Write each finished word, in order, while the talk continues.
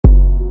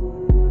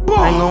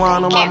ain't gonna lie, I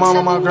know my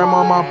mama, my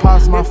grandma, my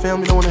pops, my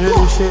family don't wanna hear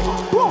this shit.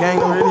 Gang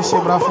don't hear this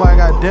shit, but I feel like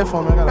I got death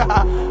on me. I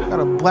got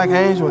a black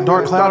angel, a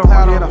dark cloud on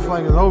my head. I feel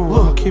like it's over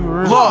with. Keep it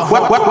real.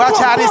 Look,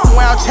 Wildchild this and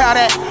Wildchild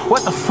that.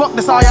 What the fuck,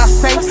 that's all y'all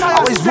say?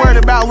 Always worried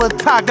about Lil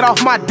Ty, get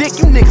off my dick,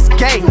 you niggas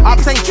gay.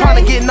 Ops ain't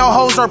tryna get no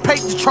hoes or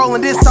paper,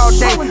 trolling this all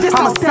day.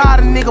 Homicide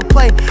a nigga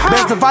play,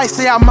 best device,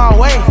 stay out my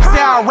way. Say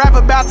I rap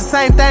about the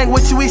same thing,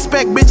 what you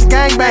expect, bitch,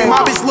 gangbang.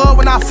 My bitch love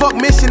when I fuck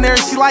missionary,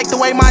 she like the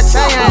way my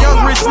chain.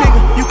 Young rich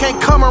nigga, you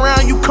can't come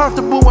around, you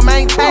comfortable with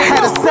maintain.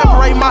 Had to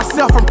separate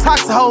myself from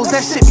toxic hoes,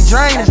 that shit be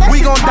draining. We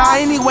gon'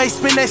 die anyway,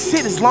 spend that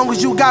shit as long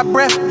as you got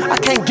breath. I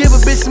can't give a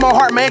bitch more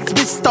heart, my ex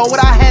bitch stole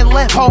what I had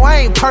left. Oh,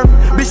 I ain't perfect,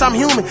 bitch, I'm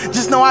human,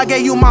 just know I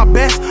gave you my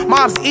best.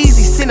 Mom's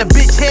easy, send a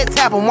bitch head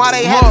tap on why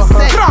they had to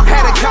say.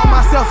 Had to count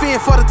myself in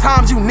for the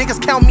times you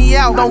niggas count me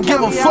out. Don't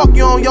give a fuck,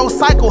 you on your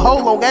cycle,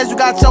 hold long as you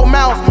got your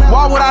mouth.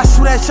 Why would I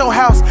shoot at your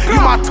house? You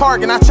my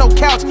target, not your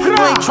couch. You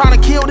ain't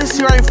tryna kill, this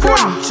year ain't for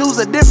you, choose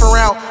a different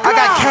route. I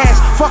got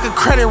cash, fuck a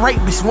credit rate,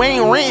 bitch, we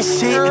ain't renting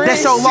shit.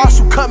 That's your loss,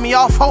 you cut me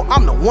off, ho,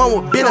 I'm the one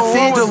with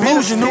benefits.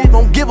 Delusional,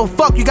 don't give a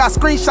fuck, you got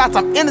screenshots,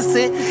 I'm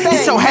innocent.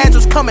 Hit your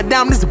hazards coming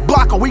down this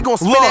block, or we gon'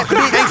 spin that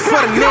bitch. Ain't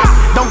for the neck,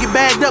 don't get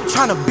bagged up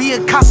tryna be a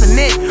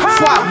Casanet.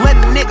 Before I let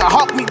a nigga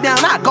hawk me down,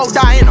 I go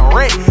die in a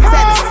wreck.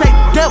 Sad to say,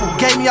 the devil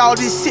gave me all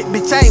this shit,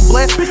 bitch, I ain't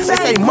blessed. They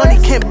say money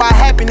can't buy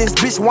happiness,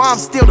 bitch, why I'm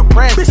still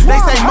depressed. They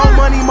say more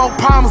money, more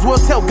problems, well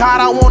tell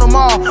God I want them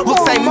all.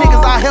 Look, same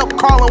niggas I help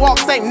crawl and walk,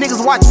 same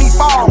niggas watch me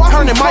fall.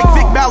 Turning Mike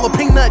Vick, Ballot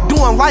Peanut,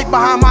 doing life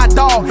behind my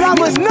dog.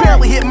 Niggas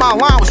barely hit my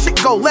line when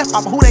shit go left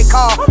off who they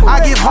call.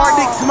 I give hard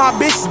dick to my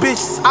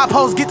bitches, I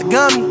pose get the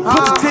gummy.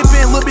 Put the tip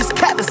in, little bitch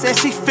Catelyn said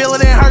she feel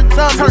it in her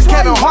tummy. Turn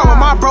Kevin Hart when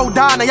my bro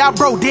died, now y'all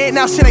bro dead,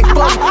 now shit ain't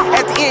funny.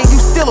 At the end, you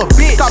still a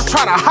bitch, stop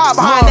trying to hide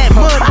behind that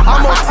money.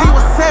 I'm on T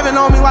with 7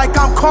 on me like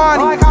I'm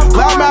Carney.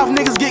 Loudmouth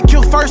niggas get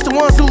killed first, the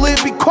ones who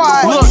live be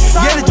quiet. Look,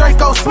 yeah, the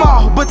Draco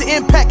small, but the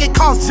impact it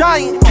costs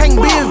giant. Can't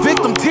be a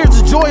victim, tears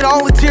of joy, the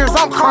only tears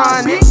I'm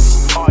crying. It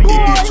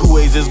be two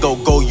ways it's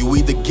gon' go, you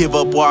either give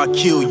up or I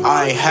kill you.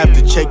 I ain't have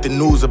to check the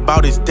news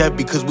about his death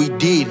because we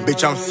did.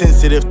 Bitch, I'm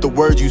sensitive, the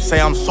words you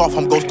say I'm soft,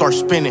 I'm gon' start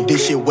spinning.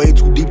 This shit way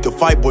too deep to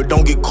fight, boy,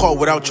 don't get caught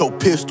without your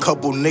pistol.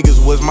 Couple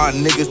niggas was my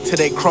niggas till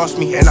they crossed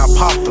me and I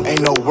popped them.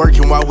 Ain't no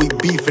working while we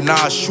beefin',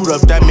 now I shoot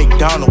up that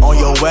McDonald's. On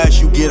your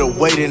ass you get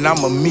away, then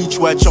I'ma meet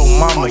you at your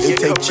mama's. It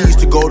take cheese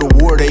to go to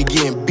war, they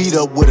getting beat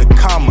up with a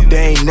comma.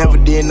 They ain't never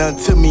did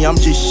nothing to me, I'm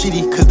just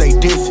shitty cause they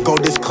diss. Go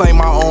disclaim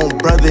my own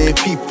brother if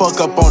he fuck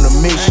up on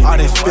the mission. I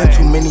done spent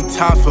too many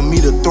times for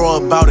me to throw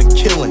about a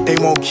killing. They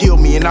won't kill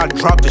me and I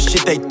drop the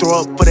shit they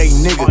throw up for they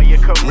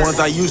nigga. Ones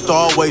I used to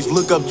always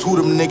look up to,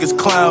 them niggas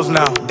clowns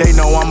now. They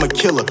know I'm a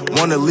killer,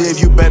 wanna live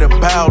you better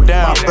bow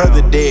down.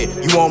 Brother dead,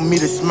 you want me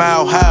to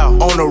smile how?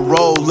 On the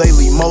road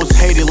lately, most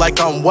hated like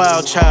I'm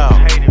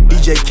Wildchild.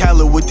 DJ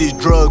Khaled with this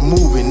drug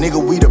moving,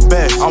 nigga we the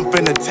best. I'm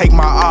finna take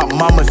my op,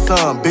 mama's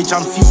son, bitch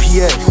I'm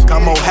CPS.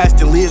 Got more hats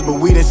than Liz, but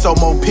we done sold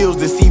more pills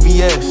than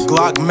CVS.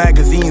 Glock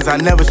magazines, I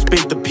never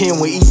spit the pen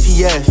with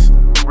ETS.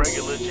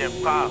 Regular Gen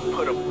 5,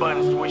 put a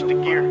button, switch the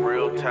gear.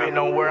 Real time. They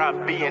know where I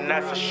be, and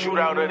that's a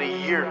shootout of the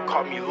year.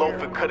 Caught me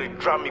loafing, could've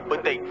dropped me,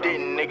 but they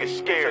didn't, niggas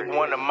scared. Took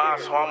one of mine,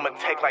 so I'ma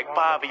take like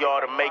 5 of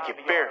y'all to make it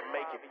fair.